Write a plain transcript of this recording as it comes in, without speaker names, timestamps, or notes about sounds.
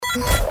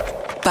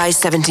Buy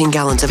 17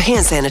 gallons of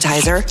hand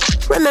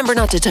sanitizer. Remember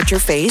not to touch your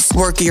face.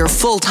 Work your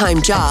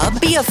full-time job.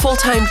 Be a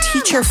full-time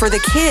teacher for the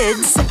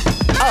kids.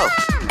 Oh,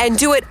 and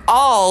do it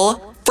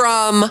all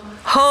from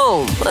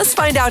home. Let's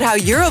find out how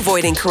you're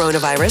avoiding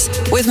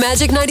coronavirus with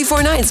Magic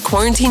 94.9's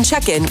Quarantine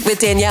Check-In with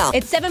Danielle.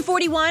 It's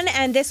 7:41,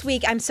 and this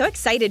week I'm so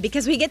excited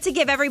because we get to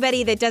give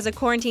everybody that does a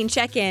quarantine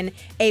check-in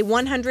a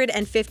 $150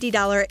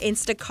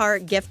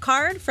 Instacart gift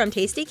card from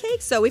Tasty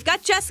Cakes. So we've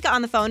got Jessica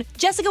on the phone.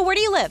 Jessica, where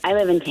do you live? I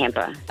live in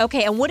Tampa.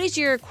 Okay, and what is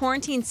your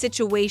quarantine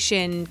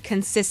situation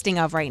consisting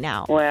of right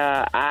now?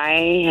 Well,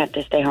 I have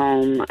to stay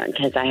home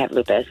because I have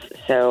lupus.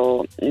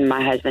 So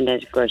my husband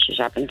does grocery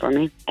shopping for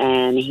me,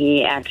 and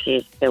he actually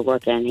is still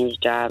working. His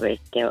job is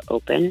still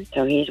open,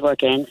 so he's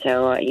working.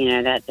 So,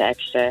 that's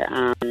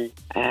extra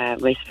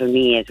risk for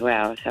me as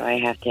well. So I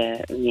have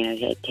to,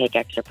 take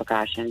extra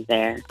precautions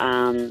there.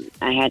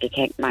 I had to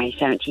take my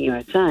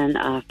 17-year-old son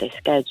off the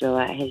schedule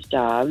at his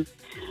job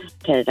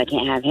because I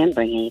can't have him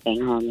bring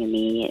anything home to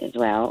me as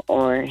well,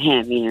 or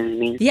him, you know what I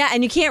mean? Yeah,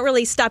 and you can't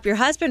really stop your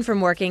husband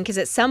from working because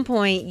at some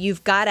point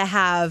you've got to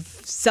have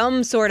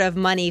some sort of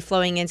money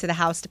flowing into the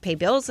house to pay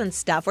bills and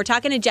stuff. We're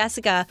talking to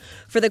Jessica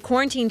for the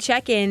quarantine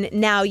check-in.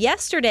 Now,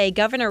 yesterday,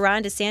 Governor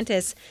Ron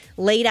DeSantis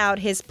laid out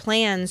his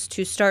plans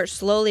to start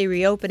slowly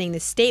reopening the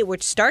state,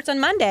 which starts on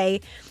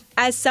Monday.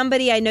 As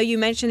somebody, I know you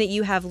mentioned that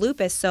you have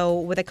lupus, so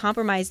with a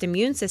compromised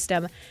immune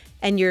system,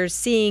 and you're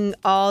seeing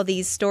all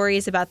these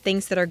stories about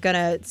things that are going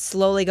to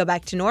slowly go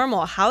back to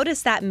normal. How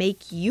does that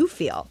make you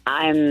feel?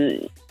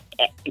 I'm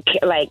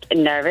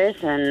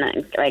nervous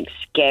and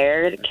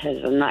scared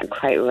because I'm not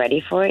quite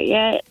ready for it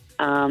yet.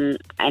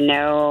 I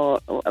know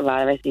a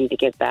lot of us need to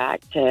get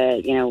back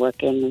to,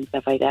 working and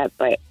stuff like that,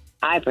 but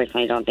I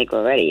personally don't think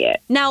we're ready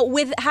yet. Now,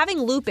 with having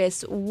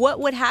lupus, what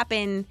would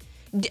happen?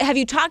 Have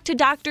you talked to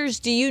doctors?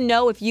 Do you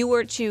know if you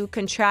were to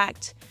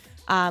contract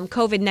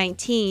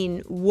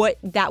COVID-19, what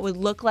that would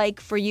look like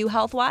for you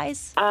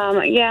health-wise?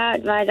 Yeah,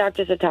 my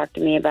doctors have talked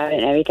to me about it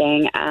and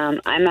everything.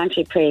 I'm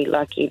actually pretty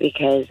lucky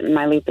because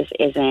my lupus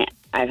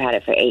I've had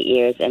it for 8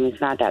 years, and it's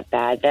not that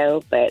bad,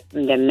 though. But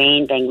the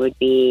main thing would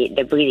be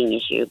the breathing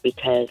issue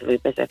because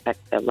lupus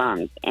affects the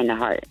lungs and the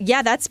heart.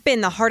 Yeah, that's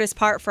been the hardest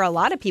part for a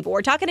lot of people.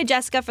 We're talking to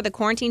Jessica for the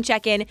quarantine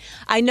check-in.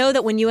 I know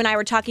that when you and I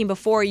were talking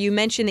before, you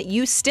mentioned that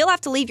you still have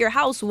to leave your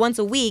house once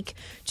a week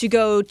to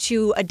go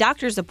to a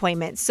doctor's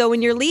appointment. So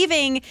when you're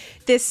leaving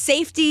the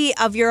safety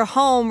of your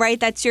home, right,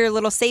 that's your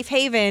little safe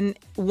haven,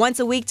 once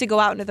a week to go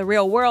out into the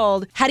real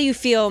world, how do you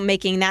feel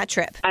making that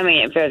trip? I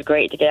mean, it feels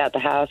great to get out the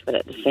house, but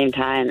at the same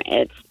time,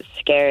 it's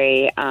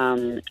scary.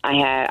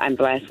 I'm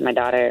blessed. My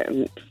daughter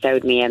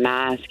sewed me a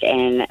mask,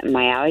 and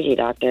my allergy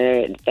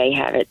doctor, they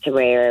have it to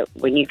where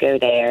when you go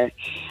there,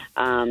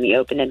 you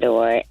open the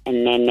door,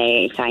 and then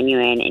they sign you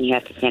in, and you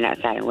have to stand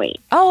outside and wait.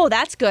 Oh,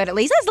 that's good. At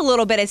least that's a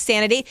little bit of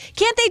sanity.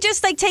 Can't they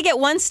just take it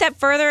one step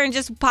further and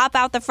just pop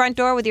out the front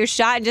door with your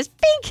shot and just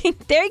bing,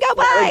 there you go,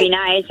 bye. That would be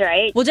nice,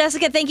 right? Well,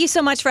 Jessica, thank you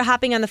so much for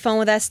hopping on the phone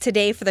with us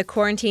today for the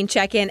quarantine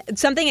check-in.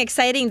 Something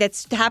exciting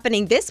that's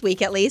happening this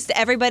week, at least.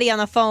 Everybody on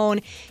the phone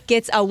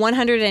gets a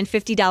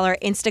 $150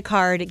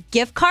 Instacart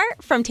gift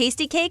cart from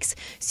Tasty Cakes,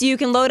 so you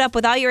can load up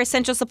with all your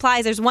essential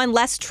supplies. There's one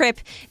less trip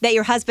that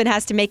your husband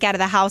has to make out of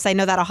the house. I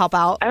know that'll help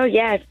out. Oh,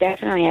 yes,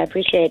 definitely. I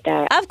appreciate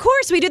that. Of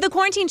course. We do the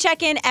quarantine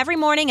check-in every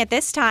morning at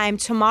this time.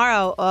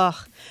 Tomorrow,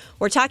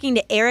 we're talking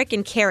to Eric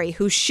and Carrie,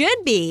 who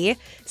should be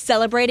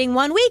celebrating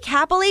 1 week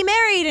happily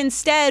married.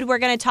 Instead, we're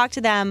going to talk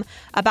to them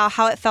about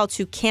how it felt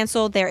to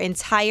cancel their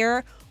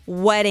entire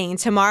wedding.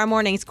 Tomorrow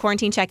morning's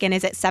quarantine check-in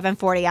is at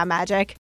 7:40 on Magic.